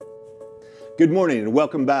Good morning and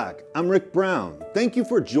welcome back. I'm Rick Brown. Thank you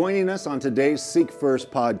for joining us on today's Seek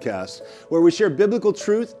First podcast, where we share biblical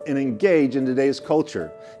truth and engage in today's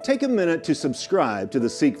culture. Take a minute to subscribe to the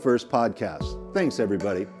Seek First podcast. Thanks,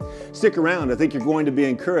 everybody. Stick around. I think you're going to be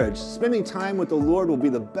encouraged. Spending time with the Lord will be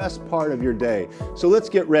the best part of your day. So let's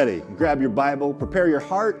get ready. Grab your Bible, prepare your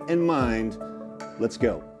heart and mind. Let's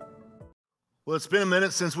go. Well, it's been a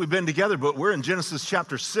minute since we've been together, but we're in Genesis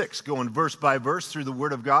chapter 6, going verse by verse through the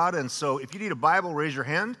Word of God. And so if you need a Bible, raise your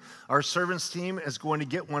hand. Our servants team is going to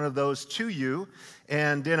get one of those to you.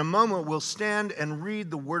 And in a moment, we'll stand and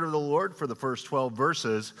read the Word of the Lord for the first 12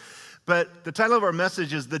 verses. But the title of our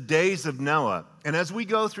message is The Days of Noah. And as we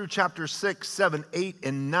go through chapter 6, 7, 8,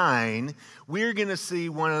 and 9, we're going to see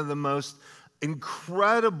one of the most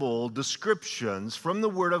incredible descriptions from the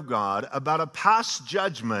Word of God about a past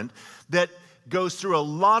judgment that goes through a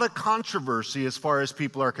lot of controversy as far as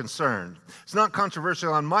people are concerned. It's not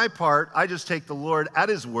controversial on my part. I just take the Lord at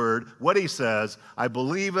His word, what He says. I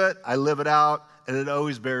believe it, I live it out, and it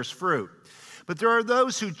always bears fruit. But there are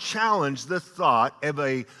those who challenge the thought of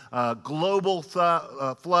a global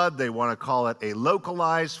flood. They want to call it a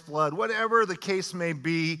localized flood, whatever the case may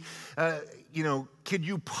be. Could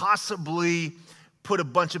you possibly put a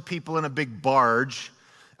bunch of people in a big barge?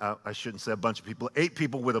 I shouldn't say a bunch of people, 8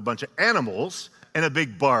 people with a bunch of animals in a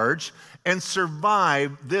big barge and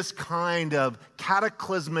survive this kind of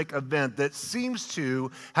cataclysmic event that seems to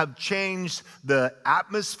have changed the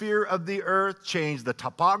atmosphere of the earth, changed the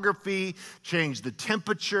topography, changed the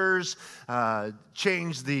temperatures,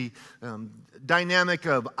 changed the dynamic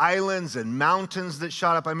of islands and mountains that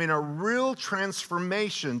shot up. I mean, a real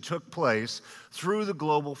transformation took place through the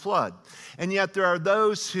global flood. And yet there are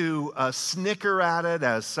those who snicker at it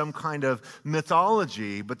as some kind of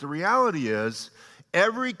mythology, but the reality is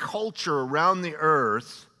every culture around the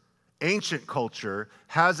earth, ancient culture,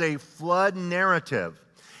 has a flood narrative.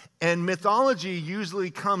 And mythology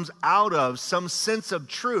usually comes out of some sense of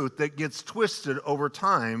truth that gets twisted over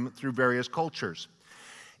time through various cultures.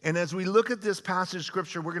 And as we look at this passage of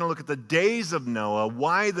Scripture, we're going to look at the days of Noah,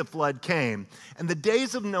 why the flood came. And the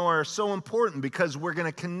days of Noah are so important because we're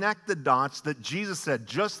going to connect the dots that Jesus said,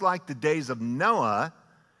 just like the days of Noah,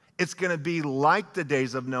 it's going to be like the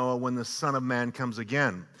days of Noah when the Son of Man comes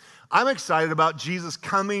again. I'm excited about Jesus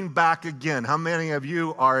coming back again. How many of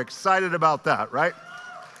you are excited about that, right?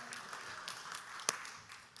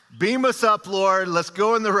 Beam us up, Lord. Let's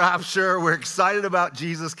go in the rapture. We're excited about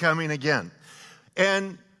Jesus coming again.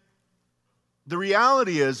 And the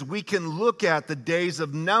reality is we can look at the days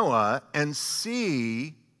of Noah and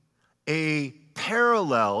see a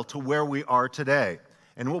parallel to where we are today.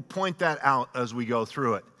 And we'll point that out as we go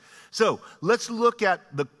through it. So let's look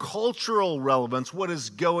at the cultural relevance, what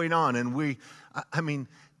is going on. And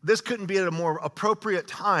this couldn't be at a more appropriate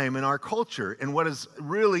time in our culture and what has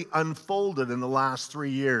really unfolded in the last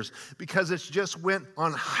 3 years because it's just went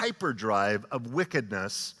on hyperdrive of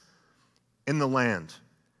wickedness in the land.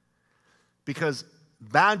 Because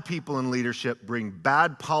bad people in leadership bring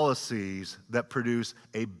bad policies that produce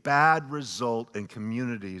a bad result in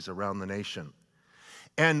communities around the nation.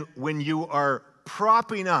 And when you are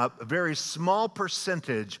propping up a very small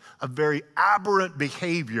percentage of very aberrant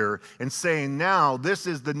behavior and saying now this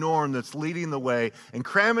is the norm that's leading the way and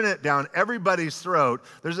cramming it down everybody's throat,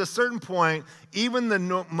 there's a certain point, even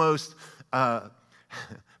the most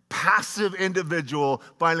passive individual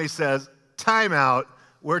finally says, time out.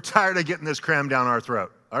 We're tired of getting this crammed down our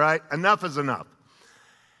throat, all right? Enough is enough.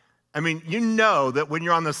 I mean, you know that when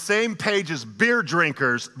you're on the same page as beer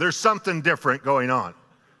drinkers, there's something different going on,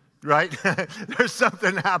 right? There's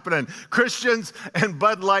something happening. Christians and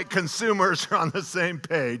Bud Light consumers are on the same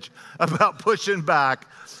page about pushing back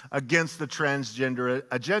against the transgender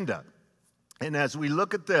agenda. And as we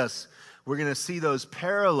look at this, we're going to see those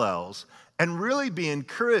parallels and really be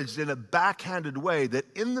encouraged in a backhanded way that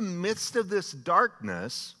in the midst of this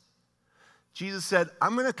darkness, Jesus said,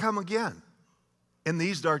 I'm going to come again in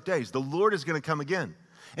these dark days. The Lord is going to come again.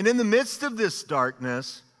 And in the midst of this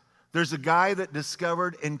darkness, there's a guy that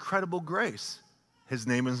discovered incredible grace. His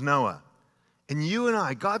name is Noah. And you and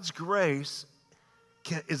I, God's grace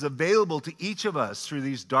is available to each of us through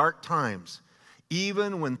these dark times,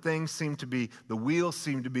 even when the wheels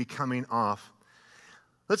seem to be coming off.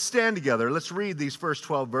 Let's stand together. Let's read these first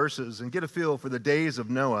 12 verses and get a feel for the days of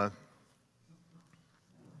Noah.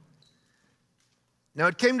 Now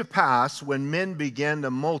it came to pass when men began to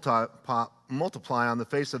multiply on the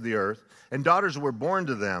face of the earth, and daughters were born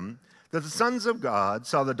to them, that the sons of God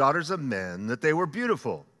saw the daughters of men, that they were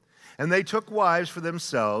beautiful. And they took wives for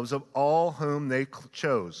themselves of all whom they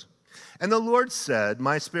chose. And the Lord said,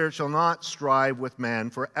 my spirit shall not strive with man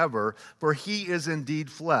forever, for he is indeed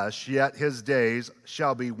flesh, yet his days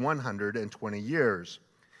shall be 120 years.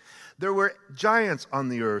 There were giants on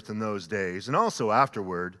the earth in those days, and also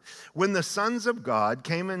afterward, when the sons of God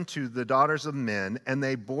came into the daughters of men, and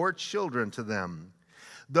they bore children to them.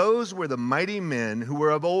 Those were the mighty men who were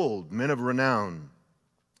of old, men of renown.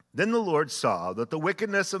 Then the Lord saw that the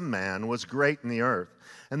wickedness of man was great in the earth,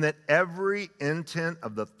 and that every intent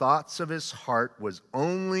of the thoughts of his heart was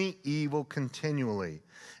only evil continually.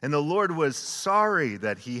 And the Lord was sorry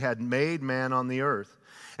that he had made man on the earth,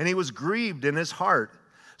 and he was grieved in his heart.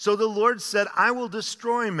 So the Lord said, I will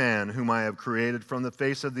destroy man whom I have created from the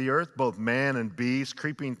face of the earth, both man and beast,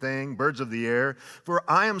 creeping thing, birds of the air, for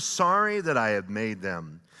I am sorry that I have made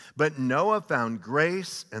them. But Noah found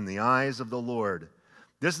grace in the eyes of the Lord.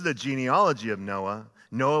 This is the genealogy of Noah.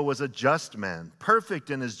 Noah was a just man, perfect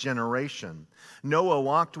in his generation. Noah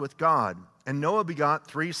walked with God, and Noah begot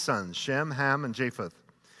 3 sons, Shem, Ham, and Japheth.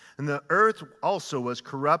 And the earth also was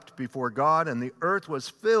corrupt before God, and the earth was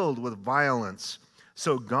filled with violence.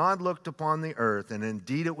 So God looked upon the earth, and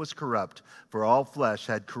indeed it was corrupt, for all flesh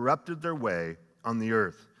had corrupted their way on the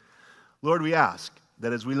earth. Lord, we ask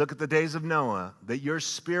that as we look at the days of Noah, that your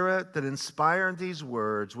spirit that inspired these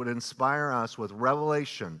words would inspire us with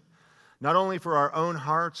revelation, not only for our own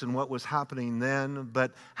hearts and what was happening then,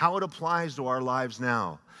 but how it applies to our lives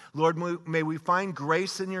now. Lord, may we find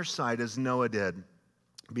grace in your sight as Noah did,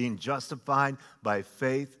 being justified by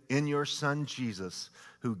faith in your Son Jesus,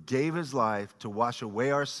 who gave his life to wash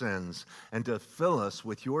away our sins and to fill us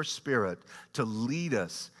with your Spirit, to lead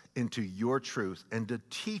us into your truth and to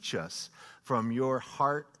teach us from your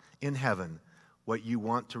heart in heaven what you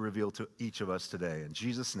want to reveal to each of us today. In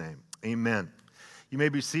Jesus' name, amen. You may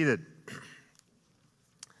be seated.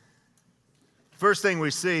 First thing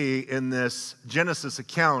we see in this Genesis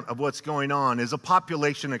account of what's going on is a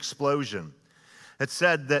population explosion. It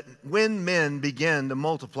said that when men began to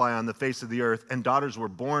multiply on the face of the earth and daughters were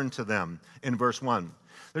born to them in verse 1.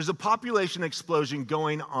 There's a population explosion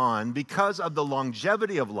going on because of the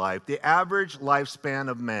longevity of life. The average lifespan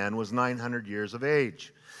of man was 900 years of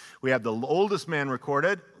age. We have the oldest man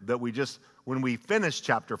recorded that when we finished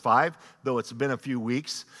chapter 5, though it's been a few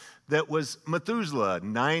weeks, that was Methuselah,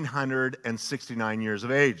 969 years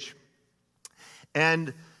of age.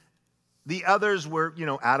 And the others were,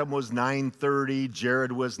 Adam was 930,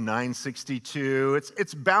 Jared was 962.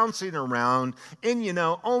 It's bouncing around in,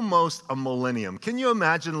 almost a millennium. Can you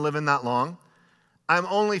imagine living that long? I'm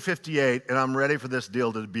only 58 and I'm ready for this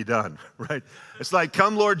deal to be done, right? It's like,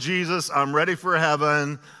 come Lord Jesus, I'm ready for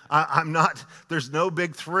heaven. There's no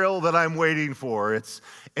big thrill that I'm waiting for.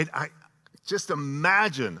 Just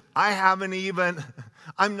imagine,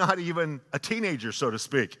 I'm not even a teenager, so to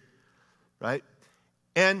speak, right?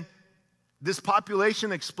 And this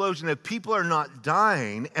population explosion, if people are not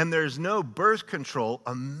dying and there's no birth control,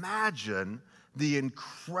 imagine the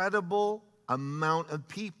incredible amount of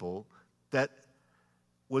people that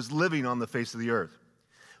was living on the face of the earth.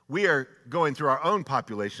 We are going through our own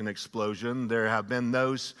population explosion. There have been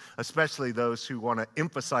those, especially those who want to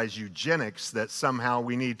emphasize eugenics, that somehow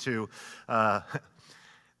we need to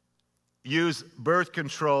use birth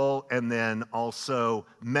control and then also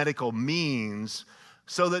medical means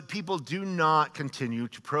so that people do not continue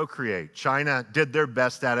to procreate. China did their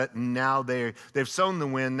best at it, and now they've sown the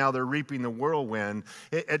wind, now they're reaping the whirlwind.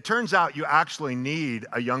 It turns out you actually need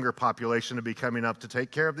a younger population to be coming up to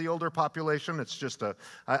take care of the older population. It's just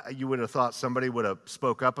you would have thought somebody would have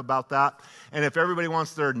spoke up about that. And if everybody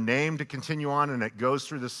wants their name to continue on and it goes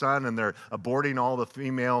through the sun and they're aborting all the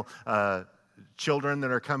female children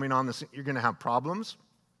that are coming on, you're going to have problems.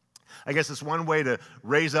 I guess it's one way to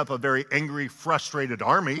raise up a very angry, frustrated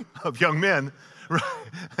army of young men.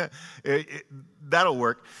 That'll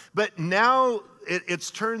work. But now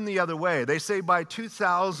it's turned the other way. They say by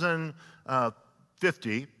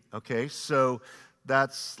 2050, okay, so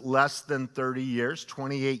that's less than 30 years,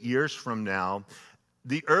 28 years from now,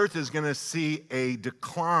 the earth is going to see a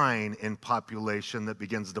decline in population that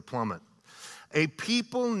begins to plummet. A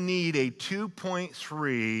people need a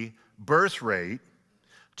 2.3 birth rate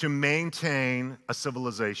to maintain a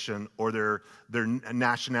civilization or their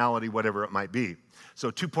nationality, whatever it might be. So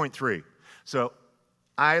 2.3. So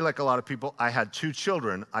I, like a lot of people, I had 2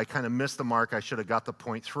 children. I kind of missed the mark. I should have got the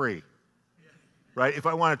 0.3, right? If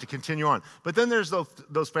I wanted to continue on. But then there's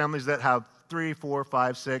those families that have 3, 4,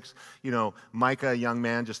 5, 6. Micah, a young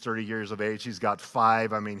man, just 30 years of age, he's got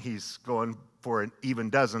 5. I mean, he's going for an even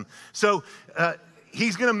dozen. So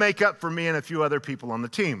he's going to make up for me and a few other people on the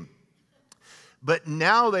team. But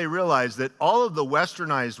now they realize that all of the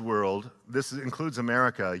westernized world, this includes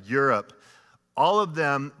America, Europe, all of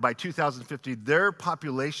them by 2050, their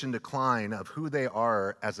population decline of who they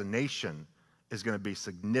are as a nation is going to be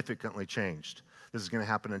significantly changed. This is going to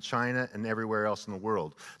happen in China and everywhere else in the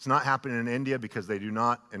world. It's not happening in India because they do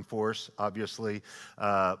not enforce, obviously,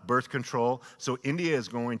 birth control. So India is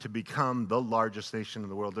going to become the largest nation in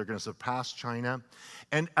the world. They're going to surpass China.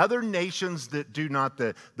 And other nations that do not,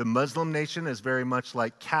 the Muslim nation is very much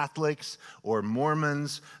like Catholics or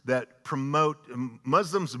Mormons that promote,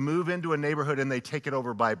 Muslims move into a neighborhood and they take it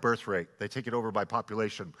over by birth rate. They take it over by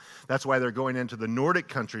population. That's why they're going into the Nordic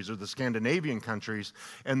countries or the Scandinavian countries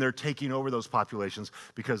and they're taking over those populations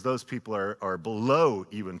because those people are below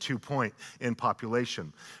even 2 point in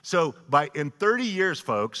population. So in 30 years,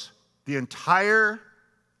 folks, the entire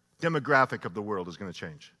demographic of the world is going to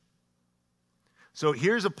change. So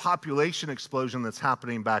here's a population explosion that's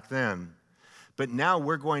happening back then, but now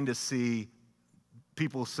we're going to see,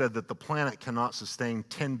 people said that the planet cannot sustain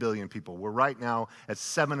 10 billion people. We're right now at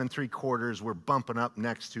 7 3/4. We're bumping up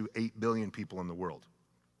next to 8 billion people in the world.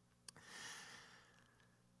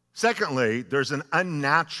 Secondly, there's an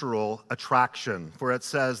unnatural attraction, for it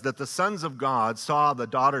says that the sons of God saw the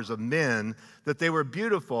daughters of men, that they were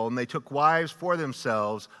beautiful, and they took wives for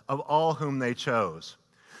themselves of all whom they chose.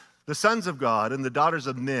 The sons of God and the daughters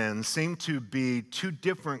of men seem to be two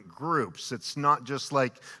different groups. It's not just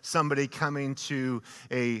like somebody coming to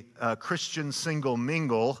a Christian single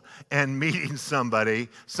mingle and meeting somebody.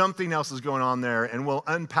 Something else is going on there, and we'll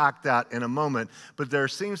unpack that in a moment. But there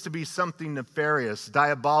seems to be something nefarious,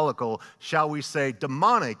 diabolical, shall we say,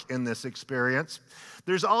 demonic in this experience.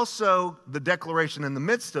 There's also the declaration in the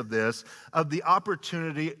midst of this of the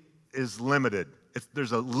opportunity is limited.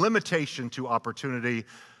 There's a limitation to opportunity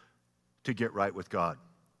to get right with God.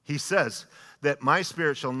 He says that my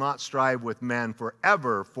spirit shall not strive with man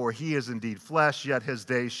forever, for he is indeed flesh, yet his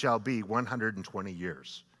days shall be 120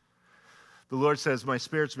 years. The Lord says, my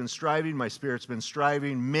spirit's been striving, my spirit's been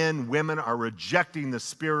striving. Men, women are rejecting the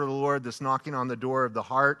Spirit of the Lord that's knocking on the door of the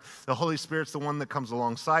heart. The Holy Spirit's the one that comes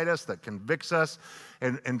alongside us, that convicts us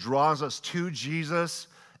and draws us to Jesus.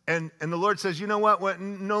 And the Lord says, you know what?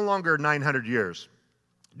 No longer 900 years.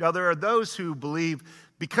 Now, there are those who believe,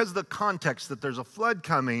 because of the context that there's a flood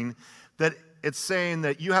coming, that it's saying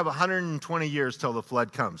that you have 120 years till the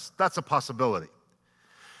flood comes. That's a possibility.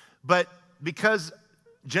 But because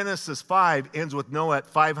Genesis 5 ends with Noah at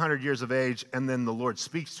 500 years of age, and then the Lord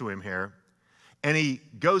speaks to him here, and he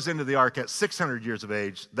goes into the ark at 600 years of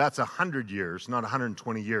age, that's 100 years, not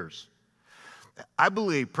 120 years. I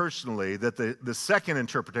believe personally that the second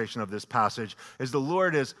interpretation of this passage is the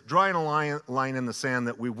Lord is drawing a line in the sand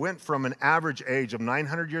that we went from an average age of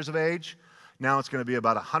 900 years of age, now it's going to be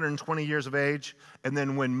about 120 years of age, and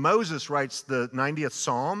then when Moses writes the 90th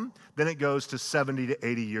Psalm, then it goes to 70 to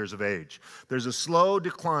 80 years of age. There's a slow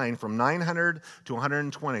decline from 900 to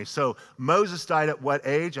 120. So Moses died at what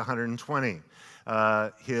age? 120.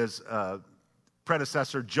 His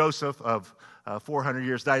predecessor Joseph of 400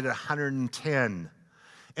 years died at 110.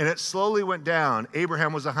 And it slowly went down.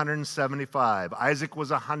 Abraham was 175. Isaac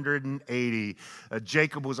was 180.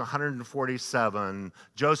 Jacob was 147.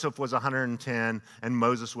 Joseph was 110. And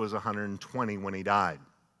Moses was 120 when he died.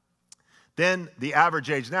 Then the average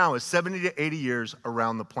age now is 70 to 80 years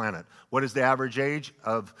around the planet. What is the average age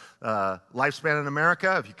of lifespan in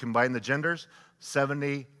America? If you combine the genders,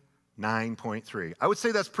 79.3. I would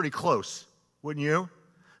say that's pretty close, wouldn't you?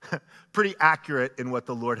 Pretty accurate in what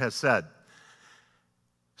the Lord has said.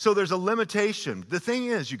 So there's a limitation. The thing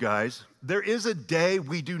is, you guys, there is a day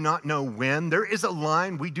we do not know when. There is a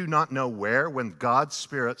line we do not know where when God's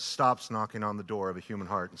Spirit stops knocking on the door of a human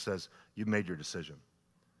heart and says, you've made your decision.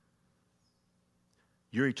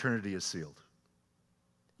 Your eternity is sealed.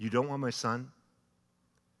 You don't want my son?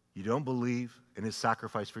 You don't believe in his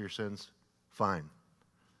sacrifice for your sins? Fine.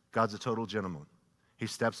 God's a total gentleman. He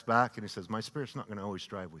steps back and he says, my spirit's not going to always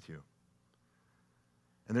strive with you.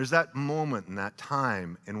 And there's that moment and that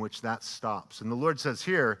time in which that stops. And the Lord says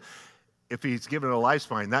here, if he's given a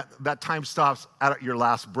lifespan, that time stops at your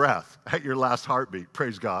last breath, at your last heartbeat.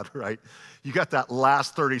 Praise God, right? You got that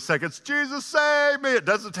last 30 seconds, Jesus, save me. It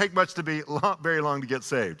doesn't take much to be very long to get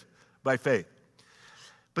saved by faith.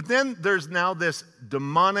 But then there's now this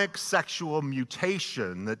demonic sexual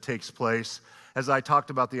mutation that takes place as I talked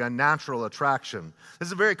about the unnatural attraction. This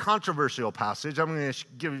is a very controversial passage. I'm going to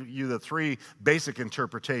give you the three basic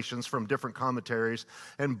interpretations from different commentaries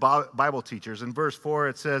and Bible teachers. In verse 4,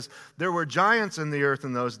 it says, there were giants in the earth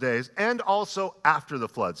in those days, and also after the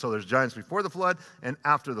flood. So there's giants before the flood and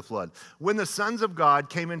after the flood. When the sons of God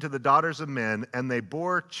came into the daughters of men, and they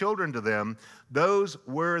bore children to them, those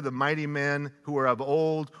were the mighty men who were of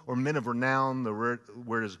old, or men of renown. The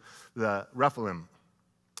word is the Rephaim.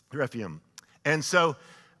 And so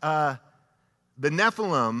the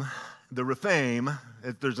Nephilim, the Rephaim,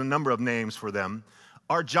 there's a number of names for them,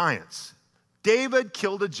 are giants. David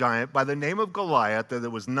killed a giant by the name of Goliath that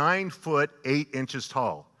was 9 foot 8 inches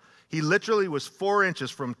tall. He literally was 4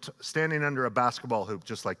 inches from standing under a basketball hoop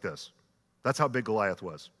just like this. That's how big Goliath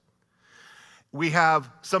was. We have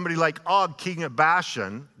somebody like Og, king of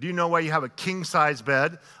Bashan. Do you know why you have a king-size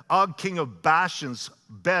bed? Og, king of Bashan's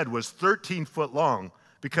bed was 13 foot long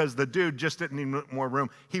because the dude just didn't need more room.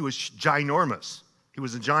 He was ginormous. He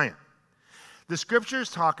was a giant. The scriptures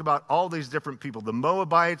talk about all these different people, the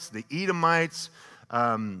Moabites, the Edomites,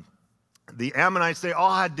 the Ammonites. They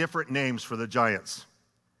all had different names for the giants.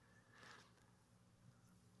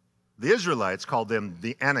 The Israelites called them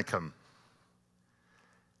the Anakim.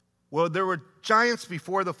 Well, there were giants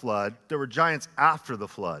before the flood. There were giants after the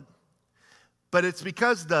flood. But it's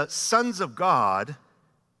because the sons of God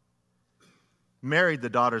married the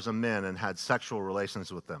daughters of men and had sexual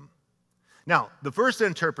relations with them. Now, the first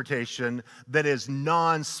interpretation that is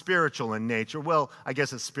non-spiritual in nature, well, I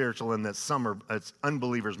guess it's spiritual in that it's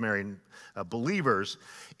unbelievers marrying believers,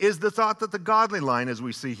 is the thought that the godly line, as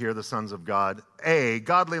we see here, the sons of God,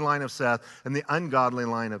 godly line of Seth, and the ungodly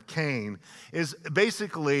line of Cain, is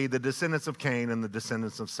basically the descendants of Cain and the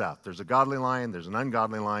descendants of Seth. There's a godly line, there's an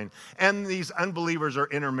ungodly line, and these unbelievers are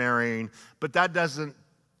intermarrying, but that doesn't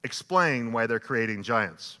explain why they're creating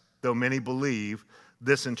giants, though many believe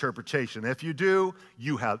this interpretation. If you do,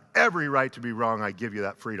 you have every right to be wrong. I give you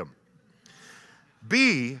that freedom.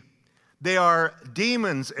 B, they are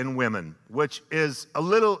demons in women, which is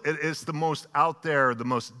it is the most out there, the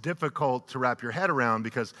most difficult to wrap your head around,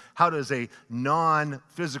 because how does a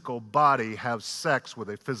non-physical body have sex with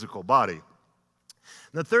a physical body?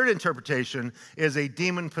 The third interpretation is a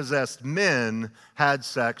demon-possessed men had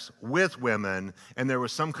sex with women, and there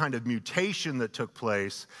was some kind of mutation that took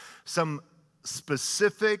place, some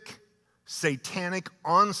specific satanic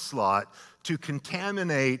onslaught to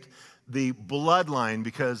contaminate the bloodline,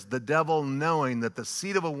 because the devil, knowing that the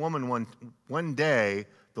seed of a woman one day,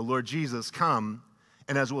 the Lord Jesus, come,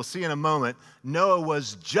 and as we'll see in a moment, Noah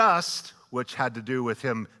was just, which had to do with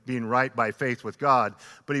him being right by faith with God,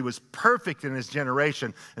 but he was perfect in his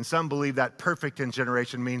generation, and some believe that perfect in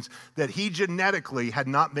generation means that he genetically had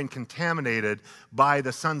not been contaminated by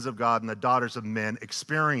the sons of God and the daughters of men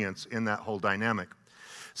experience in that whole dynamic.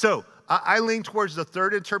 So I lean towards the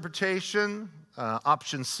third interpretation,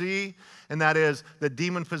 option C, and that is the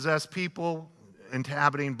demon-possessed people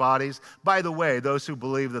inhabiting bodies. By the way, those who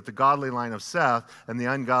believe that the godly line of Seth and the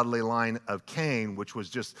ungodly line of Cain, which was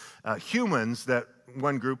just humans, that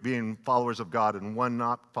one group being followers of God and one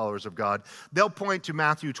not followers of God, they'll point to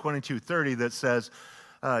Matthew 22:30 that says,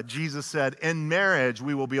 Jesus said, in marriage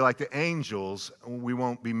we will be like the angels, we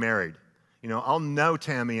won't be married. You know, I'll know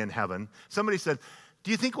Tammy in heaven. Somebody said,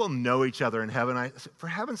 do you think we'll know each other in heaven? I said, for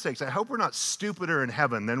heaven's sakes, I hope we're not stupider in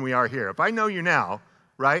heaven than we are here. If I know you now,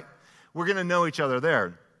 right, we're going to know each other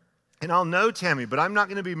there. And I'll know Tammy, but I'm not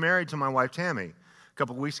going to be married to my wife, Tammy. A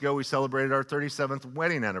couple of weeks ago, we celebrated our 37th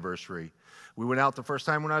wedding anniversary. We went out the first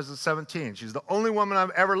time when I was 17. She's the only woman I've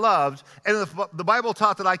ever loved. And if the Bible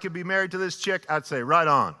taught that I could be married to this chick, I'd say, right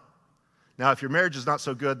on. Now, if your marriage is not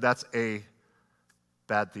so good, that's a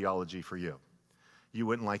bad theology for you. You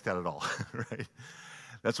wouldn't like that at all, right?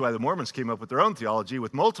 That's why the Mormons came up with their own theology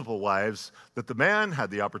with multiple wives, that the man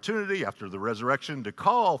had the opportunity after the resurrection to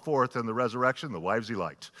call forth in the resurrection the wives he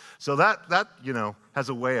liked. So that has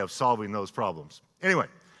a way of solving those problems. Anyway,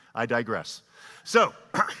 I digress. So,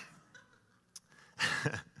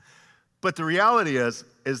 but the reality is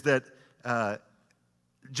that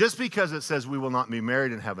just because it says we will not be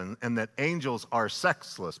married in heaven and that angels are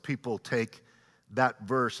sexless, people take that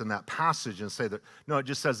verse and that passage and say that, no, it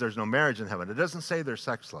just says there's no marriage in heaven. It doesn't say they're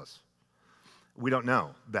sexless. We don't know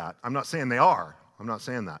that. I'm not saying they are. I'm not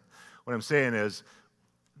saying that. What I'm saying is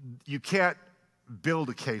you can't build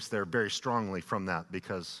a case there very strongly from that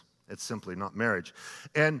because it's simply not marriage.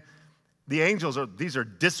 And The angels these are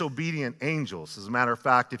disobedient angels. As a matter of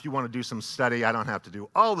fact, if you want to do some study, I don't have to do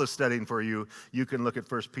all the studying for you. You can look at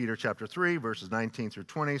 1 Peter chapter 3, verses 19 through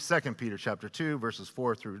 20, 2 Peter chapter 2, verses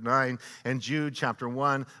 4 through 9, and Jude chapter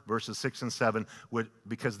 1, verses 6 and 7,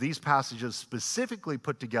 because these passages specifically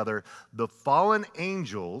put together the fallen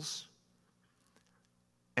angels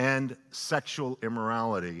and sexual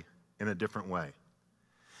immorality in a different way.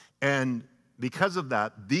 And because of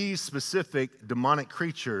that, these specific demonic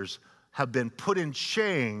creatures have been put in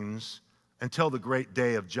chains until the great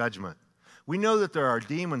day of judgment. We know that there are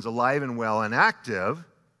demons alive and well and active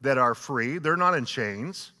that are free. They're not in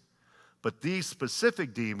chains. But these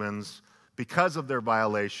specific demons, because of their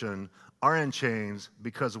violation, are in chains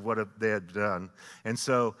because of what they had done. And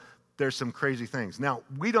so there's some crazy things. Now,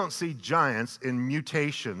 we don't see giants in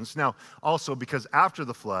mutations. Now, also because after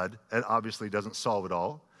the flood, it obviously doesn't solve it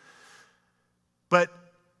all. But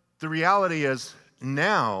the reality is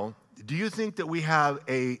now, do you think that we have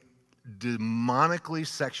a demonically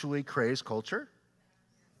sexually crazed culture?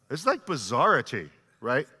 It's like bizarrity,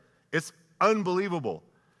 right? It's unbelievable.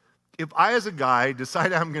 If I, as a guy,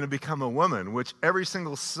 decide I'm going to become a woman, which every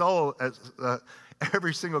single cell,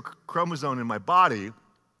 every single chromosome in my body,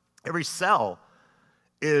 every cell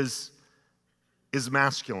is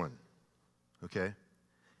masculine, okay?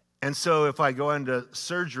 And so if I go into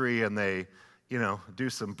surgery and they, do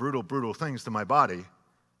some brutal things to my body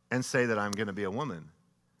and say that I'm going to be a woman.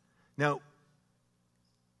 Now,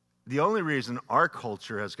 the only reason our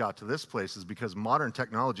culture has got to this place is because modern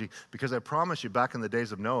technology, because I promise you back in the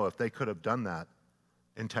days of Noah, if they could have done that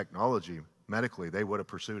in technology, medically, they would have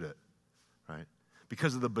pursued it, right?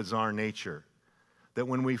 Because of the bizarre nature. That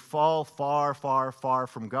when we fall far, far, far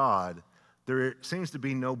from God, there seems to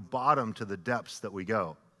be no bottom to the depths that we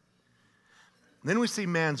go. And then we see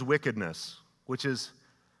man's wickedness, which is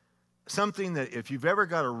something that if you've ever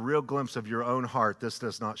got a real glimpse of your own heart, this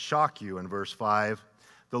does not shock you. In verse 5,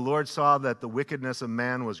 the Lord saw that the wickedness of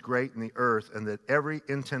man was great in the earth, and that every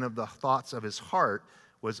intent of the thoughts of his heart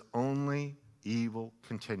was only evil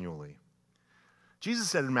continually. Jesus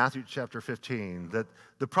said in Matthew chapter 15 that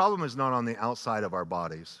the problem is not on the outside of our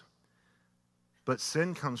bodies, but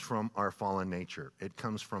sin comes from our fallen nature. It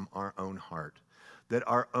comes from our own heart. That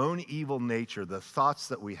our own evil nature, the thoughts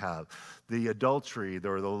that we have, the adultery,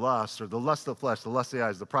 or the lust of the flesh, the lust of the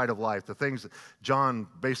eyes, the pride of life, the things that John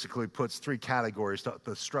basically puts 3 categories to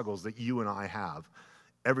the struggles that you and I have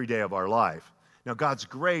every day of our life. Now, God's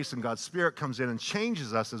grace and God's Spirit comes in and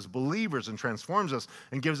changes us as believers and transforms us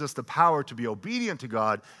and gives us the power to be obedient to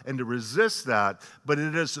God and to resist that. But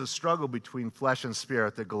it is a struggle between flesh and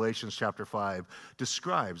spirit that Galatians chapter 5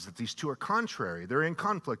 describes, that these two are contrary. They're in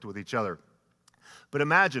conflict with each other. But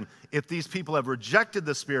imagine if these people have rejected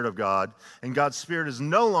the Spirit of God and God's Spirit is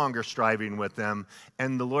no longer striving with them.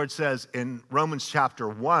 And the Lord says in Romans chapter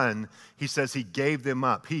 1, he says he gave them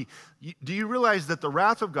up. Do you realize that the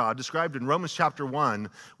wrath of God described in Romans chapter 1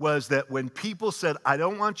 was that when people said, I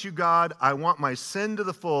don't want you, God, I want my sin to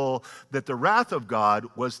the full, that the wrath of God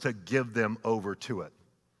was to give them over to it.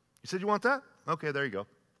 You said, you want that? Okay, there you go.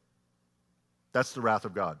 That's the wrath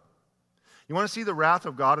of God. You want to see the wrath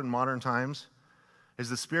of God in modern times? As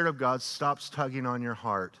the Spirit of God stops tugging on your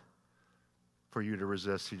heart for you to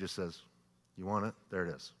resist, he just says, you want it? There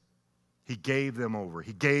it is. He gave them over.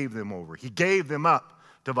 He gave them over. He gave them up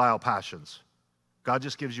to vile passions. God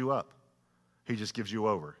just gives you up. He just gives you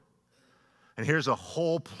over. And here's a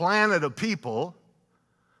whole planet of people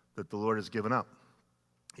that the Lord has given up.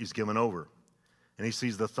 He's given over. And he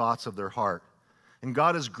sees the thoughts of their heart. And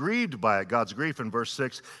God is grieved by it. God's grief in verse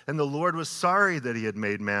 6. And the Lord was sorry that he had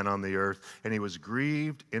made man on the earth, and he was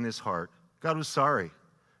grieved in his heart. God was sorry.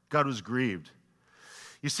 God was grieved.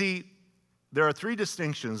 You see, there are 3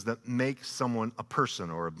 distinctions that make someone a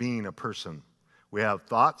person or a being a person. We have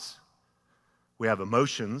thoughts, we have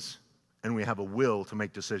emotions, and we have a will to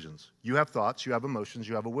make decisions. You have thoughts, you have emotions,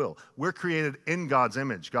 you have a will. We're created in God's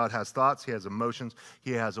image. God has thoughts, he has emotions,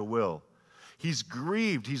 he has a will. He's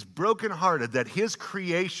grieved, he's brokenhearted that his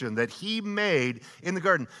creation that he made in the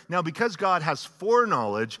garden. Now, because God has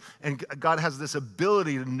foreknowledge and God has this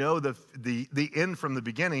ability to know the end from the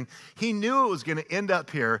beginning, he knew it was going to end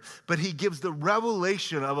up here, but he gives the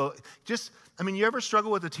revelation of you ever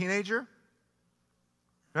struggle with a teenager?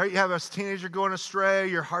 Right? You have a teenager going astray,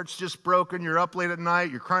 your heart's just broken, you're up late at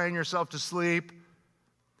night, you're crying yourself to sleep.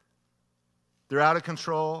 They're out of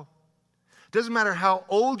control. Doesn't matter how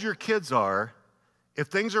old your kids are, if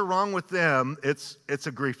things are wrong with them, it's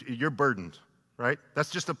a grief. You're burdened, right? That's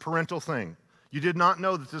just a parental thing. You did not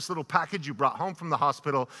know that this little package you brought home from the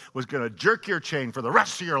hospital was going to jerk your chain for the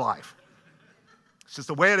rest of your life. It's just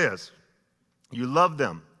the way it is. You love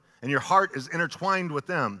them. and your heart is intertwined with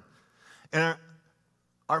them. And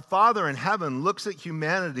our Father in heaven looks at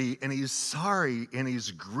humanity, and he's sorry, and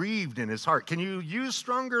he's grieved in his heart. Can you use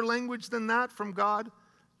stronger language than that from God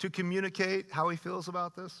to communicate how he feels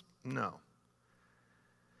about this? No.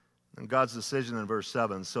 And God's decision in verse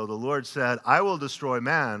 7, so the Lord said, I will destroy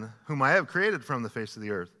man, whom I have created from the face of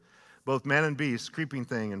the earth, both man and beast, creeping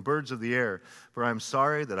thing, and birds of the air, for I am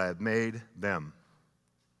sorry that I have made them.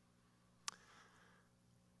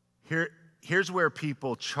 Here's where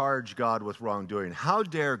people charge God with wrongdoing. How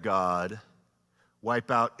dare God wipe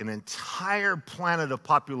out an entire planet of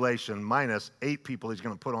population minus 8 people he's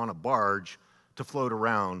going to put on a barge to float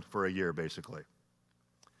around for a year, basically,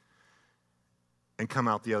 and come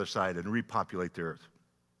out the other side and repopulate the earth?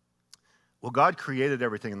 Well, God created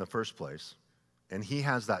everything in the first place, and he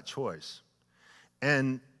has that choice.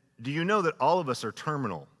 And do you know that all of us are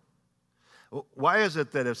terminal? Why is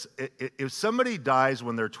it that if somebody dies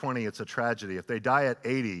when they're 20, it's a tragedy? If they die at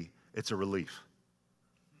 80, it's a relief.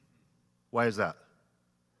 Why is that?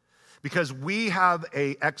 Because we have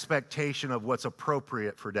an expectation of what's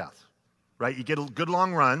appropriate for death, right? You get a good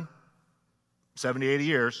long run, 70, 80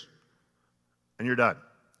 years, and you're done.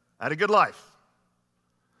 I had a good life.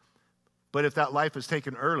 But if that life is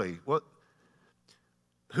taken early,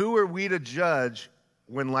 who are we to judge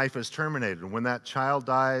when life is terminated? When that child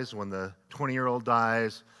dies, when the 20-year-old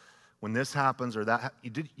dies, when this happens or that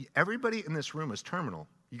everybody in this room is terminal.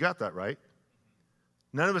 You got that right?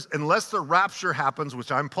 None of us, unless the rapture happens,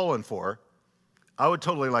 which I'm pulling for, I would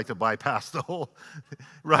totally like to bypass the whole,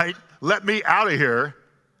 right? Let me out of here.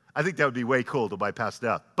 I think that would be way cool to bypass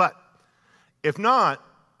death. But if not,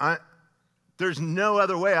 there's no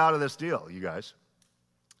other way out of this deal, you guys.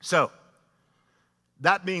 So,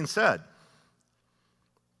 that being said,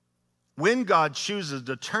 when God chooses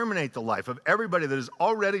to terminate the life of everybody that is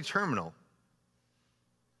already terminal,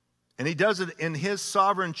 and he does it in his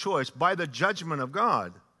sovereign choice by the judgment of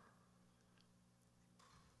God,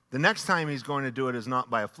 the next time he's going to do it is not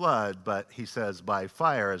by a flood, but he says by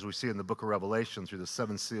fire, as we see in the book of Revelation through the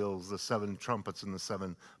 7 seals, the 7 trumpets, and the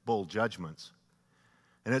 7 bold judgments.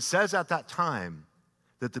 And it says at that time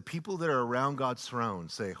that the people that are around God's throne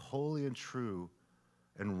say, holy and true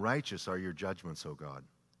and righteous are your judgments, O God.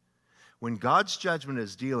 When God's judgment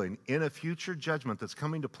is dealing in a future judgment that's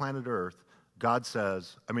coming to planet Earth, God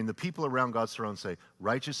says, the people around God's throne say,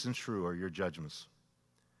 righteous and true are your judgments.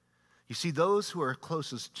 You see, those who are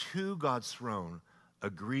closest to God's throne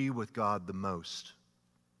agree with God the most.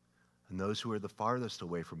 And those who are the farthest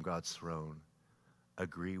away from God's throne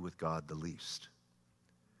agree with God the least.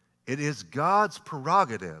 It is God's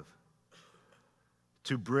prerogative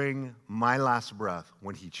to bring my last breath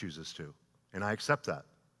when he chooses to. And I accept that.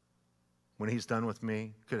 When he's done with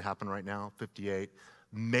me, could happen right now, 58,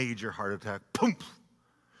 major heart attack, boom.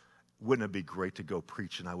 Wouldn't it be great to go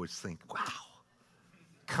preach? And I would think, wow,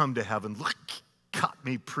 come to heaven, look, caught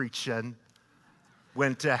me preaching,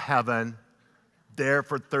 went to heaven, there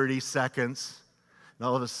for 30 seconds. And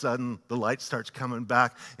all of a sudden, the light starts coming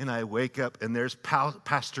back, and I wake up, and there's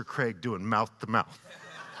Pastor Craig doing mouth to mouth.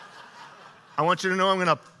 I want you to know I'm going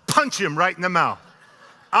to punch him right in the mouth.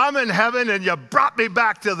 I'm in heaven, and you brought me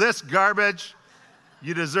back to this garbage.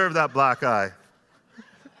 You deserve that black eye.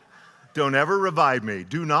 Don't ever revive me.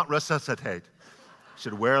 Do not resuscitate.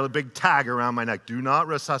 Should wear a big tag around my neck. Do not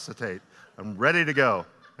resuscitate. I'm ready to go.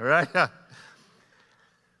 All right?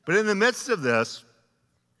 But in the midst of this,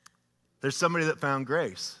 there's somebody that found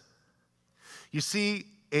grace. You see,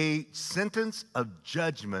 a sentence of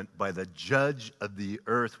judgment by the judge of the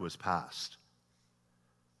earth was passed.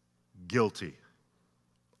 Guilty.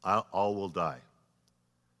 All will die,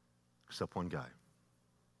 except one guy.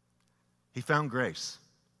 He found grace.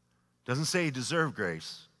 Doesn't say he deserved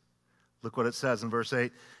grace. Look what it says in verse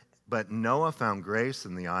 8. But Noah found grace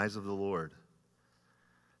in the eyes of the Lord.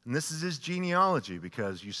 And this is his genealogy,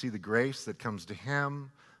 because you see the grace that comes to him,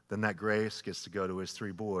 then that grace gets to go to his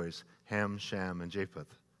 3 boys, Ham, Shem, and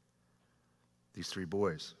Japheth. These 3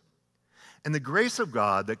 boys. And the grace of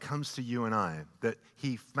God that comes to you and I, that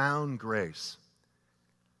he found grace.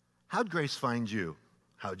 How'd grace find you?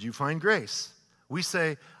 How'd you find grace? We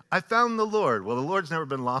say, I found the Lord. Well, the Lord's never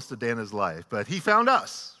been lost a day in his life, but he found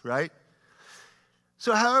us, right?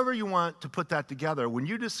 So however you want to put that together, when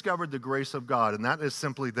you discovered the grace of God, and that is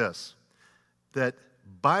simply this, that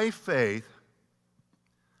by faith,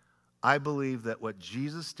 I believe that what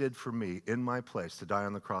Jesus did for me in my place to die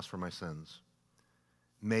on the cross for my sins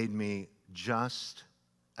made me just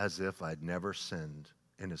as if I'd never sinned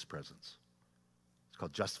in his presence. It's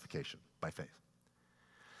called justification by faith.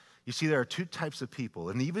 You see, there are two types of people,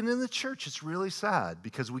 and even in the church, it's really sad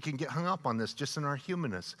because we can get hung up on this just in our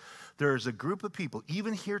humanness. There's a group of people,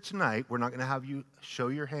 even here tonight, we're not going to have you show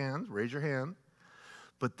your hand, raise your hand,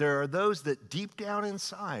 but there are those that deep down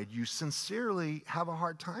inside, you sincerely have a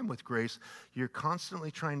hard time with grace. You're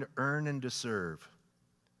constantly trying to earn and deserve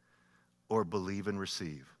or believe and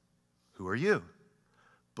receive. Who are you?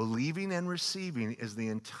 Believing and receiving is the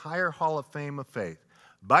entire hall of fame of faith.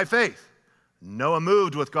 By faith, Noah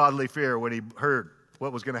moved with godly fear when he heard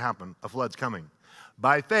what was going to happen. A flood's coming.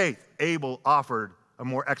 By faith, Abel offered a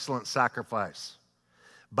more excellent sacrifice.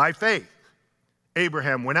 By faith,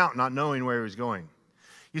 Abraham went out not knowing where he was going.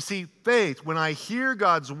 You see, faith, when I hear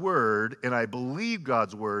God's word and I believe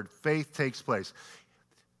God's word, faith takes place.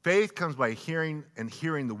 Faith comes by hearing and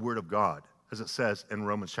hearing the word of God, as it says in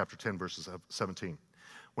Romans chapter 10, verses 17.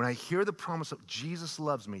 When I hear the promise of Jesus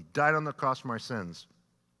loves me, died on the cross for my sins,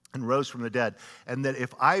 and rose from the dead, and that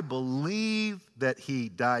if I believe that he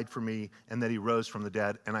died for me and that he rose from the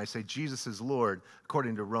dead, and I say Jesus is Lord,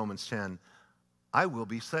 according to Romans 10, I will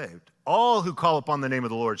be saved. All who call upon the name of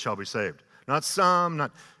the Lord shall be saved. Not some,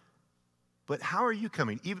 not... But how are you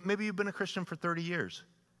coming? Maybe you've been a Christian for 30 years.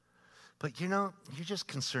 But you're just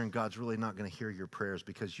concerned God's really not going to hear your prayers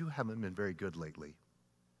because you haven't been very good lately.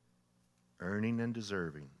 Earning and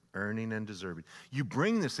deserving. Earning and deserving. You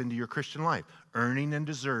bring this into your Christian life. Earning and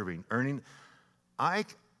deserving. I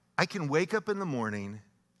can wake up in the morning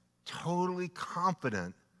totally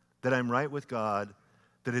confident that I'm right with God,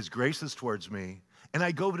 that his grace is towards me, and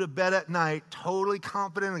I go to bed at night totally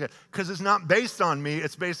confident in God, because it's not based on me,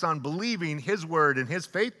 it's based on believing his word and his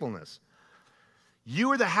faithfulness.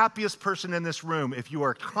 You are the happiest person in this room if you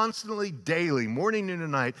are constantly, daily, morning, noon,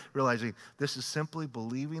 and night, realizing this is simply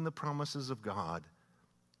believing the promises of God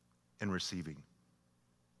and receiving.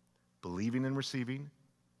 Believing and receiving.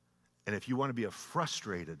 And if you want to be a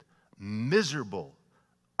frustrated, miserable,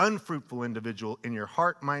 unfruitful individual in your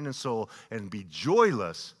heart, mind, and soul and be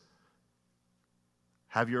joyless,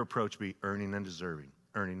 have your approach be earning and deserving,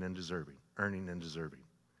 earning and deserving, earning and deserving.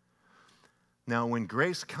 Now, when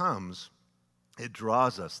grace comes, it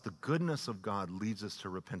draws us. The goodness of God leads us to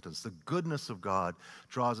repentance. The goodness of God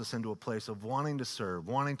draws us into a place of wanting to serve,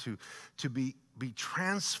 wanting to be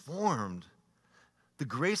transformed. The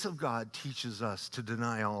grace of God teaches us to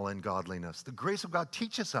deny all ungodliness. The grace of God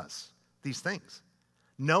teaches us these things.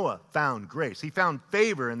 Noah found grace. He found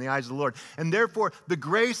favor in the eyes of the Lord. And therefore, the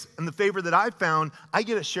grace and the favor that I found, I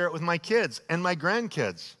get to share it with my kids and my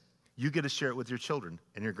grandkids. You get to share it with your children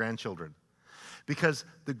and your grandchildren. Because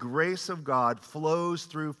the grace of God flows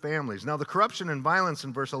through families. Now, the corruption and violence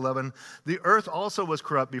in verse 11, the earth also was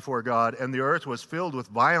corrupt before God, and the earth was filled with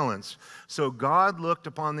violence. So God looked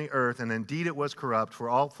upon the earth, and indeed it was corrupt, for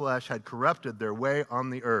all flesh had corrupted their way on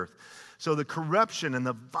the earth. So the corruption and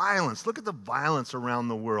the violence, look at the violence around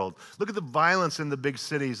the world. Look at the violence in the big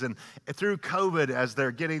cities. And through COVID, as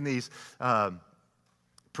they're getting these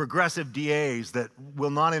progressive DAs that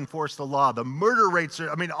will not enforce the law, the murder rates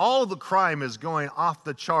all of the crime is going off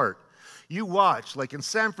the chart. You watch, like in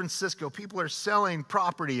San Francisco, people are selling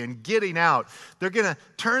property and getting out. They're going to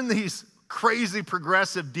turn these crazy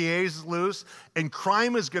progressive DAs loose, and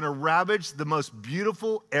crime is going to ravage the most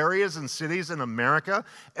beautiful areas and cities in America,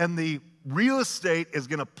 and the real estate is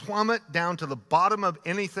going to plummet down to the bottom of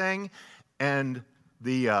anything, and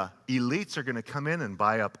the elites are going to come in and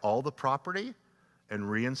buy up all the property and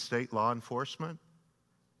reinstate law enforcement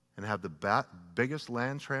and have the biggest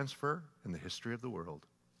land transfer in the history of the world.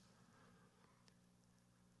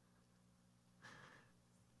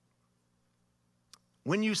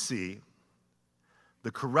 When you see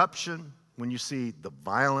the corruption, when you see the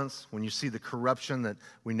violence, when you see the corruption that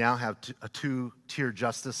we now have a two-tier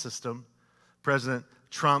justice system, President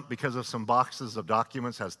Trump, because of some boxes of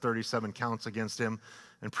documents, has 37 counts against him,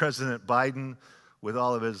 and President Biden, with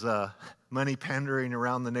all of his money pandering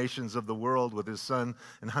around the nations of the world with his son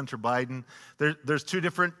and Hunter Biden, there's two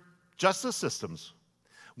different justice systems.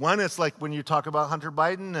 One is like when you talk about Hunter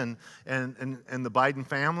Biden and the Biden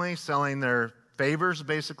family selling their favors,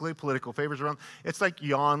 basically, political favors around. It's like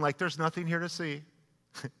yawn, like there's nothing here to see.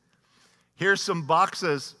 Here's some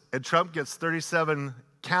boxes, and Trump gets 37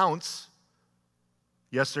 counts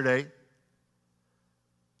yesterday.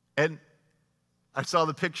 And I saw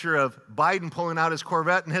the picture of Biden pulling out his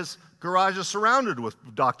Corvette, and his garage is surrounded with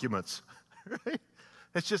documents. Right?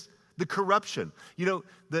 It's just the corruption.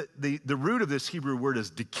 The root of this Hebrew word is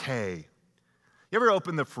decay. You ever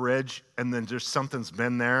open the fridge and then just something's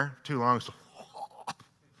been there too long? So,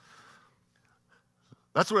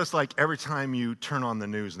 that's what it's like every time you turn on the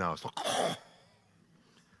news now. It's like,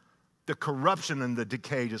 the corruption and the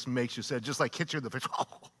decay just makes you sad, just like hits you in the face.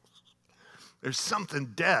 There's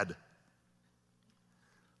something dead.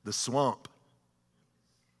 The swamp.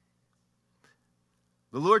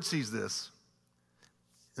 The Lord sees this.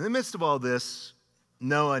 In the midst of all this,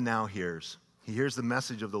 Noah now hears. He hears the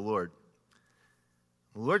message of the Lord.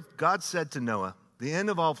 The Lord God said to Noah, "The end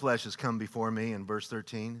of all flesh has come before me," in verse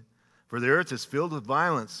 13. "For the earth is filled with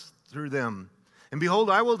violence through them. And behold,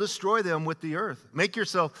 I will destroy them with the earth. Make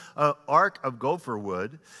yourself an ark of gopher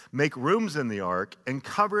wood. Make rooms in the ark, and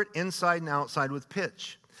cover it inside and outside with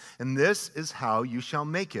pitch. And this is how you shall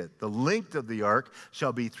make it. The length of the ark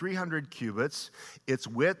shall be 300 cubits, its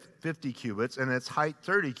width 50 cubits, and its height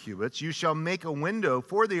 30 cubits. You shall make a window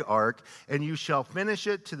for the ark, and you shall finish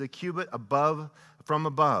it to the cubit from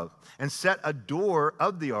above, and set a door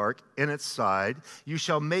of the ark in its side. You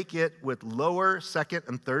shall make it with lower, second,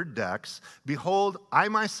 and third decks. Behold, I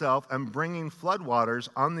myself am bringing floodwaters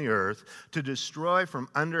on the earth to destroy from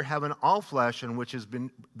under heaven all flesh in which has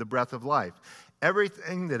been the breath of life.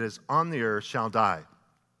 Everything that is on the earth shall die."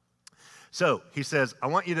 So he says, I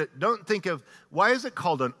want you to, don't think of, why is it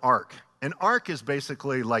called an ark? An ark is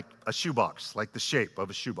basically like a shoebox, like the shape of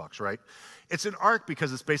a shoebox, right? It's an ark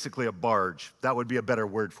because it's basically a barge. That would be a better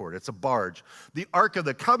word for it. It's a barge. The Ark of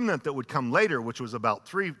the Covenant that would come later, which was about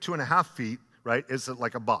 2.5 feet, right, is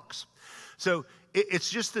like a box. So it's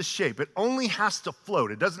just the shape. It only has to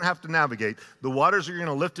float. It doesn't have to navigate. The waters are going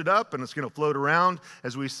to lift it up, and it's going to float around,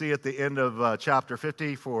 as we see at the end of chapter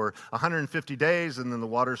 50, for 150 days, and then the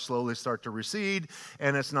waters slowly start to recede,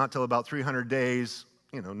 and it's not till about 300 days,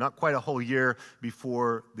 not quite a whole year,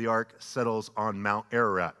 before the ark settles on Mount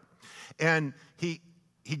Ararat. And he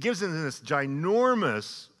gives them this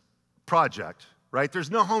ginormous project, right?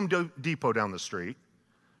 There's no Home Depot down the street,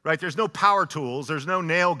 right? There's no power tools. There's no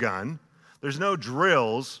nail gun. There's no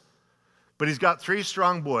drills. But he's got 3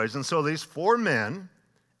 strong boys. And so these 4 men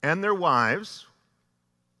and their wives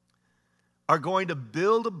are going to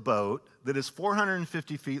build a boat that is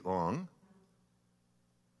 450 feet long,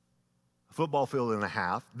 a football field and a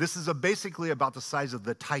half. This is basically about the size of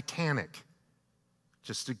the Titanic,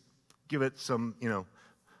 just to give it some,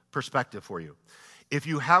 perspective for you. If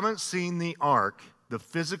you haven't seen the ark, the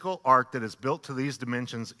physical ark that is built to these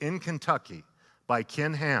dimensions in Kentucky by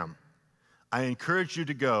Ken Ham, I encourage you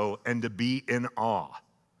to go and to be in awe.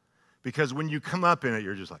 Because when you come up in it,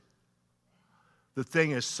 you're just like, the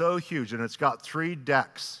thing is so huge, and it's got 3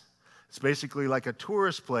 decks. It's basically like a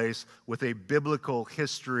tourist place with a biblical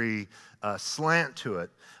history slant to it,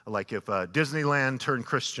 like if Disneyland turned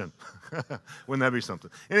Christian. Wouldn't that be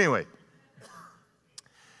something? Anyway,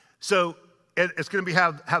 so it's going to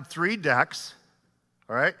have 3 decks,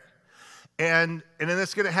 all right? And then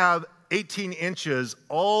it's going to have 18 inches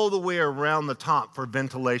all the way around the top for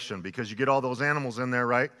ventilation, because you get all those animals in there,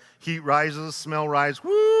 right? Heat rises, smell rises,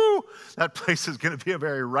 woo! That place is going to be a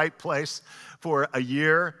very ripe place for a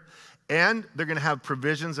year. And they're going to have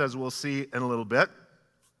provisions, as we'll see in a little bit,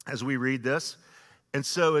 as we read this. And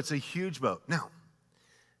so it's a huge boat. Now,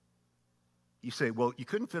 you say, well, you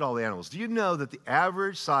couldn't fit all the animals. Do you know that the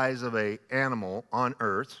average size of an animal on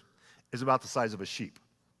earth is about the size of a sheep?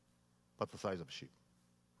 About the size of a sheep.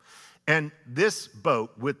 And this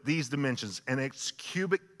boat, with these dimensions and its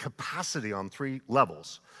cubic capacity on 3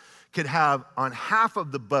 levels, could have on half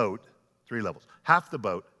of the boat, 3 levels, half the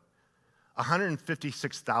boat,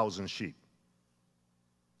 156,000 sheep.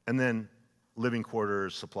 And then living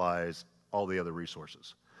quarters, supplies, all the other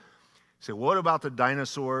resources. You say, what about the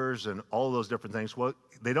dinosaurs and all those different things? Well,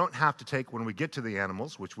 they don't have to take, when we get to the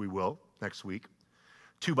animals, which we will next week,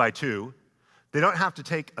 2 by 2, they don't have to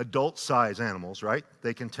take adult-size animals, right?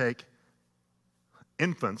 They can take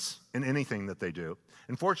infants in anything that they do.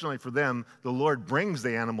 And fortunately for them, the Lord brings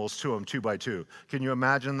the animals to them 2 by 2. Can you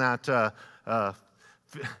imagine that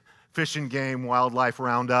Fish and Game Wildlife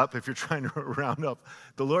Roundup? If you're trying to round up,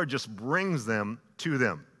 the Lord just brings them to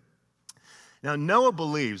them. Now, Noah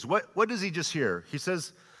believes, what does he just hear? He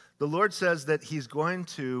says, the Lord says that he's going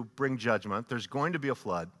to bring judgment. There's going to be a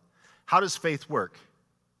flood. How does faith work?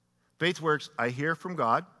 Faith works, I hear from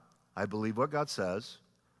God, I believe what God says,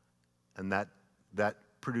 and that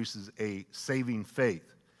produces a saving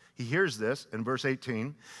faith. He hears this in verse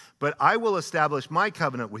 18, but I will establish my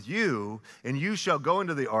covenant with you, and you shall go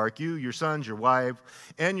into the ark, you, your sons, your wife,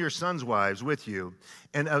 and your sons' wives with you.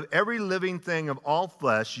 And of every living thing of all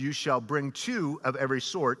flesh, you shall bring 2 of every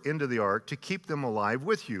sort into the ark to keep them alive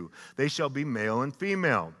with you. They shall be male and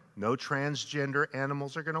female. No transgender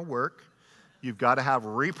animals are going to work. You've got to have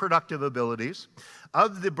reproductive abilities.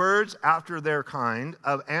 Of the birds after their kind,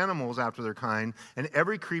 of animals after their kind, and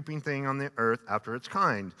every creeping thing on the earth after its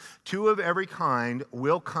kind. 2 of every kind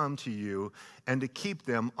will come to you, and to keep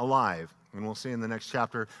them alive. And we'll see in the next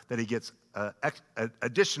chapter that he gets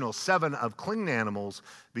additional 7 of clean animals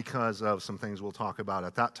because of some things we'll talk about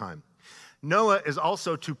at that time. Noah is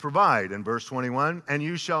also to provide in verse 21, and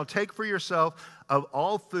you shall take for yourself of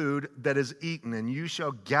all food that is eaten, and you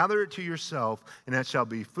shall gather it to yourself, and that shall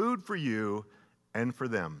be food for you and for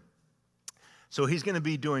them. So he's going to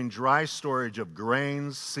be doing dry storage of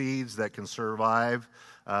grains, seeds that can survive.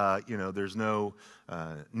 There's no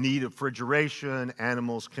need of refrigeration.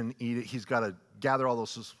 Animals can eat it. He's got to gather all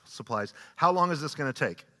those supplies. How long is this going to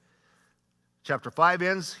take? Chapter 5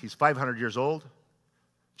 ends, he's 500 years old.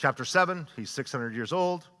 Chapter 7, he's 600 years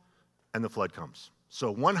old, and the flood comes.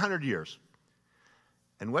 So 100 years.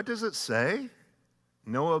 And what does it say?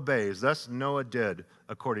 Noah obeys. Thus Noah did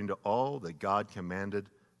according to all that God commanded,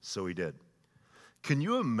 so he did. Can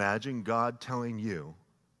you imagine God telling you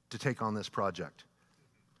to take on this project?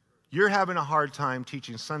 You're having a hard time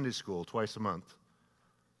teaching Sunday school twice a month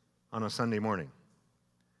on a Sunday morning.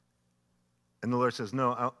 And the Lord says,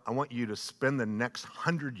 no, I want you to spend the next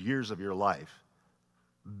 100 years of your life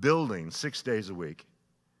building 6 days a week,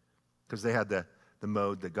 because they had the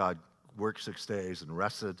mode that God worked 6 days and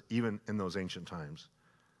rested, even in those ancient times.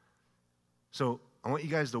 So I want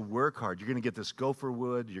you guys to work hard. You're going to get this gopher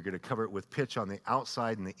wood. You're going to cover it with pitch on the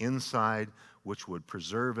outside and the inside, which would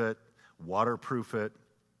preserve it, waterproof it.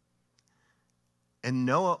 And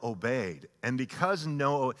Noah obeyed. And because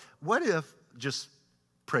Noah, what if, just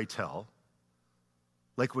pray tell,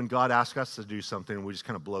 like when God asks us to do something, we just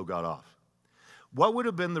kind of blow God off? What would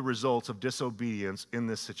have been the results of disobedience in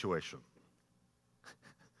this situation?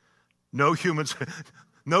 No humans,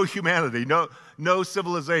 no humanity, no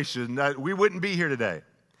civilization. We wouldn't be here today.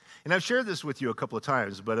 And I've shared this with you a couple of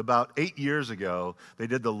times, but about 8 years ago, they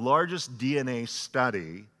did the largest DNA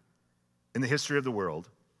study in the history of the world.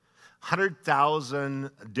 100,000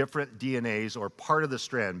 different DNAs, or part of the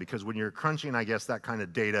strand, because when you're crunching, I guess, that kind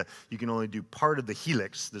of data, you can only do part of the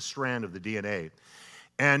helix, the strand of the DNA.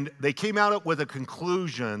 And they came out with a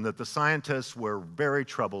conclusion that the scientists were very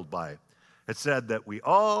troubled by. It said that we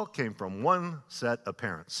all came from one set of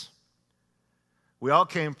parents. We all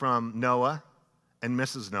came from Noah and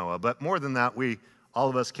Mrs. Noah, but more than that, all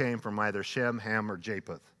of us came from either Shem, Ham, or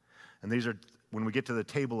Japheth. And these are, when we get to the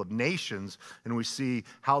table of nations and we see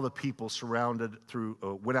how the people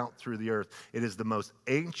went out through the earth, it is the most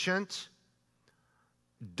ancient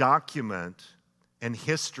document in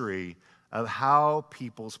history of how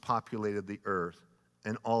peoples populated the earth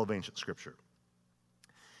in all of ancient Scripture.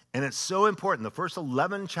 And it's so important. The first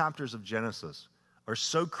 11 chapters of Genesis are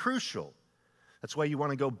so crucial. That's why you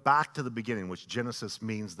want to go back to the beginning, which Genesis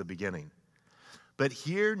means the beginning. But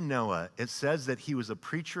here, Noah, it says that he was a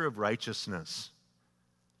preacher of righteousness.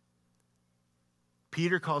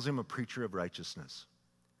 Peter calls him a preacher of righteousness.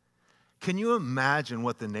 Can you imagine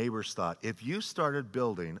what the neighbors thought if you started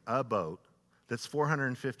building a boat that's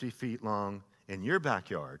 450 feet long in your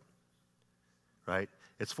backyard, right?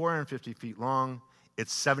 It's 450 feet long,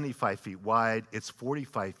 it's 75 feet wide, it's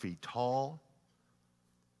 45 feet tall.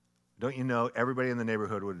 Don't you know, everybody in the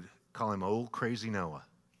neighborhood would call him Old Crazy Noah.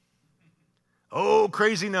 Oh,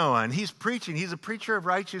 crazy Noah. And he's preaching. He's a preacher of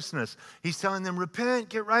righteousness. He's telling them, repent,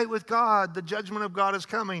 get right with God. The judgment of God is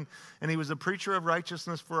coming. And he was a preacher of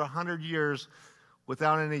righteousness for 100 years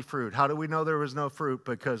without any fruit. How do we know there was no fruit?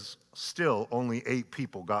 Because still only 8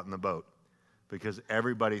 people got in the boat, because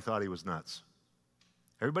everybody thought he was nuts.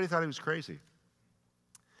 Everybody thought he was crazy.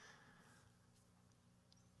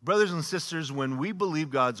 Brothers and sisters, when we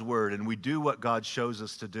believe God's word and we do what God shows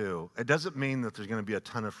us to do, it doesn't mean that there's going to be a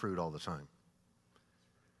ton of fruit all the time.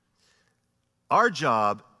 Our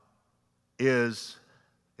job is,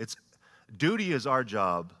 duty is our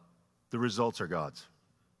job, the results are God's,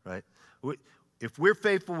 right? If we're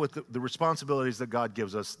faithful with the responsibilities that God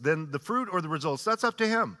gives us, then the fruit or the results, that's up to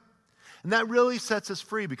him. And that really sets us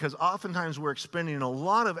free, because oftentimes we're expending a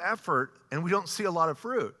lot of effort and we don't see a lot of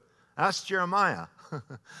fruit. Ask Jeremiah,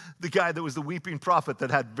 the guy that was the weeping prophet that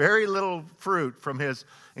had very little fruit from his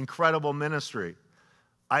incredible ministry.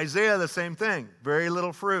 Isaiah, the same thing, very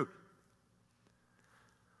little fruit.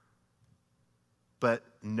 But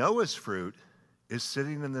Noah's fruit is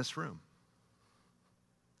sitting in this room.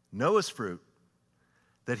 Noah's fruit,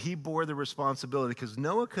 that he bore the responsibility, because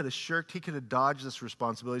Noah could have shirked, he could have dodged this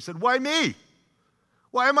responsibility. He said, why me?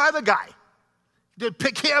 Why am I the guy?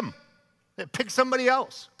 Pick him. Pick somebody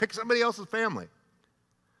else. Pick somebody else's family.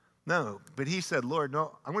 No, but he said, Lord,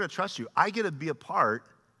 no, I'm going to trust you. I get to be a part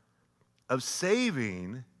of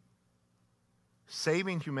saving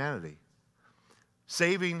humanity,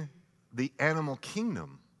 saving the animal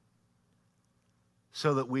kingdom,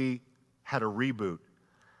 so that we had a reboot.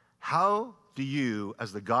 How do you,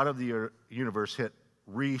 as the God of the universe, hit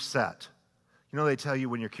reset You know, they tell you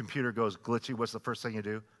when your computer goes glitchy, what's the first thing you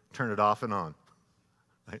do? Turn it off and on.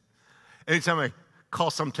 Right? Anytime I call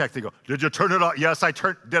some tech, they go, did you turn it off? Yes, I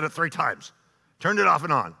did it 3 times. Turned it off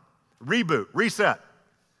and on. Reboot, reset.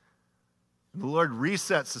 The Lord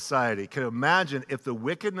resets society. Can you imagine if the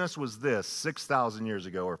wickedness was this 6,000 years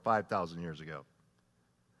ago or 5,000 years ago?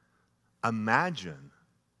 Imagine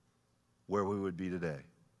where we would be today.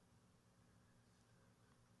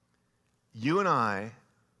 You and I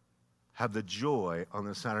have the joy on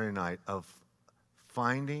this Saturday night of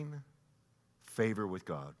finding favor with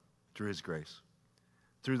God through His grace.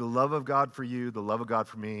 Through the love of God for you, the love of God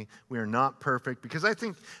for me. We are not perfect, because I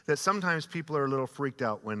think that sometimes people are a little freaked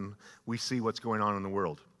out when we see what's going on in the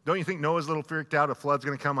world. Don't you think Noah's a little freaked out? A flood's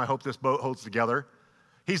going to come. I hope this boat holds together.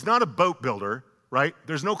 He's not a boat builder, right?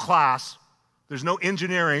 There's no class. There's no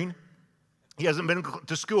engineering. He hasn't been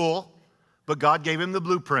to school, but God gave him the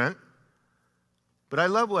blueprint. But I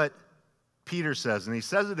love what Peter says, and he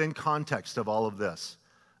says it in context of all of this,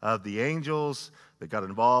 of the angels that got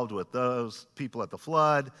involved with those people at the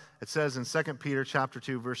flood. It says in 2 Peter chapter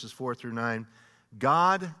 2, verses 4 through 9,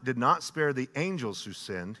 God did not spare the angels who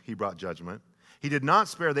sinned. He brought judgment. He did not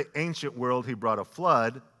spare the ancient world. He brought a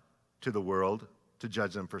flood to the world to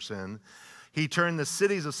judge them for sin. He turned the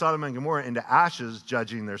cities of Sodom and Gomorrah into ashes,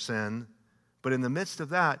 judging their sin. But in the midst of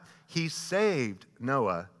that, he saved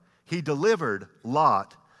Noah. He delivered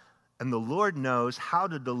Lot. And the Lord knows how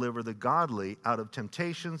to deliver the godly out of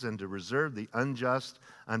temptations and to reserve the unjust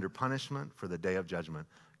under punishment for the day of judgment.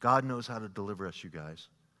 God knows how to deliver us, you guys.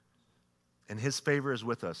 And His favor is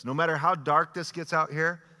with us. No matter how dark this gets out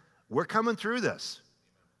here, we're coming through this.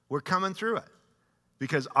 We're coming through it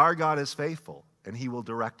because our God is faithful and He will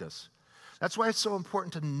direct us. That's why it's so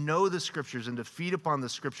important to know the Scriptures and to feed upon the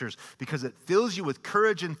Scriptures, because it fills you with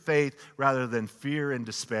courage and faith rather than fear and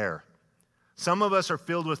despair. Some of us are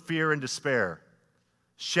filled with fear and despair.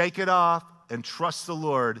 Shake it off and trust the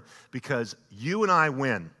Lord, because you and I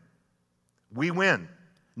win. We win.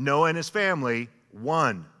 Noah and his family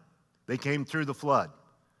won. They came through the flood.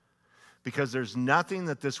 Because there's nothing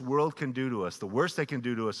that this world can do to us. The worst they can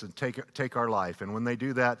do to us is take our life. And when they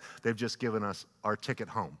do that, they've just given us our ticket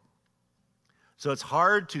home. So it's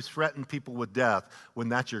hard to threaten people with death when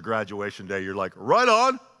that's your graduation day. You're like, right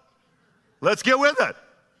on. Let's get with it.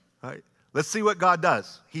 All right. Let's see what God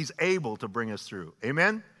does. He's able to bring us through.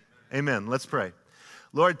 Amen? Amen. Let's pray.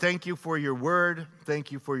 Lord, thank you for your word.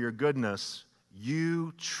 Thank you for your goodness.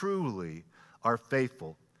 You truly are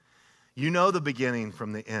faithful. You know the beginning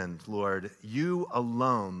from the end, Lord. You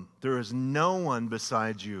alone. There is no one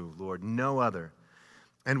beside you, Lord, no other.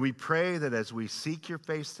 And we pray that as we seek your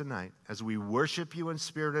face tonight, as we worship you in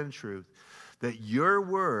spirit and truth, that your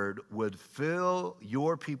word would fill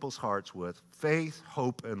your people's hearts with faith,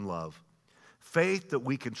 hope, and love. Faith that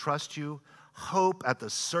we can trust you, hope at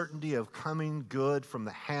the certainty of coming good from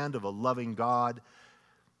the hand of a loving God.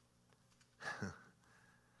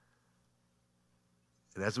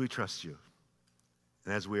 And as we trust you,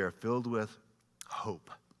 and as we are filled with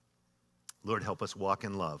hope, Lord, help us walk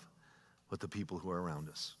in love with the people who are around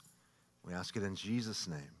us. We ask it in Jesus'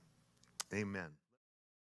 name. Amen.